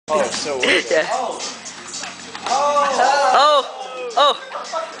Oh, so worth it. Yeah. Oh! Oh!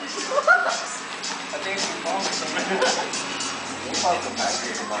 I think she found somewhere. You found the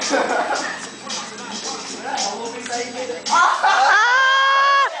package of mine.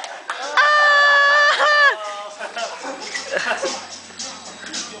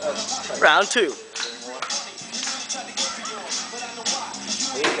 Round 2.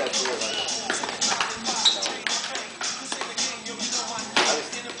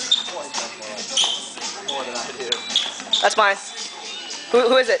 That's mine.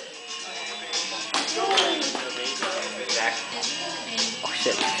 Who is it? Oh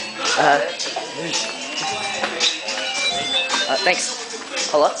shit. Thanks.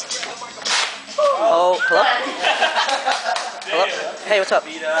 Hello? Oh, hello? Hello? Hey, what's up?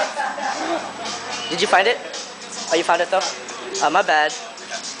 Did you find it? Oh, you found it though? My bad.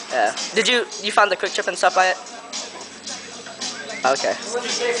 Yeah. Did you found the quick trip and stuff by it? Okay.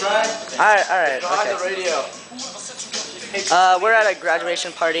 Alright, okay. We're at a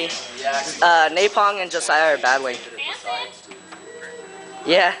graduation party. Naipod and Josiah are battling.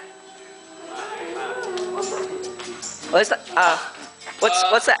 Yeah. What's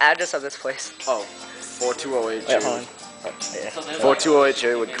the address of this place? Oh, 4208 Wait, hold on. Oh, yeah. 4208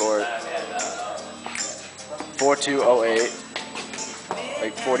 Cherrywood Court. 4208.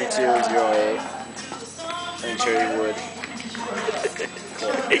 Like 4208. And Cherrywood Court.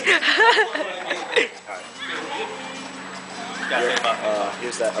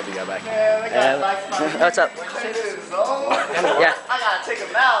 Here's that other guy back. What's up? Yeah. I gotta take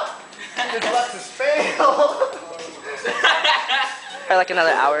him out. His luck is fail. Probably like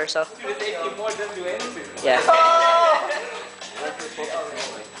another hour or so. Yeah.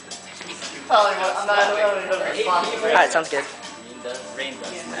 Alright, sounds good.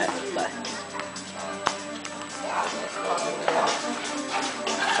 Bye.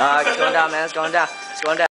 It's going down, man. It's going down. It's going down.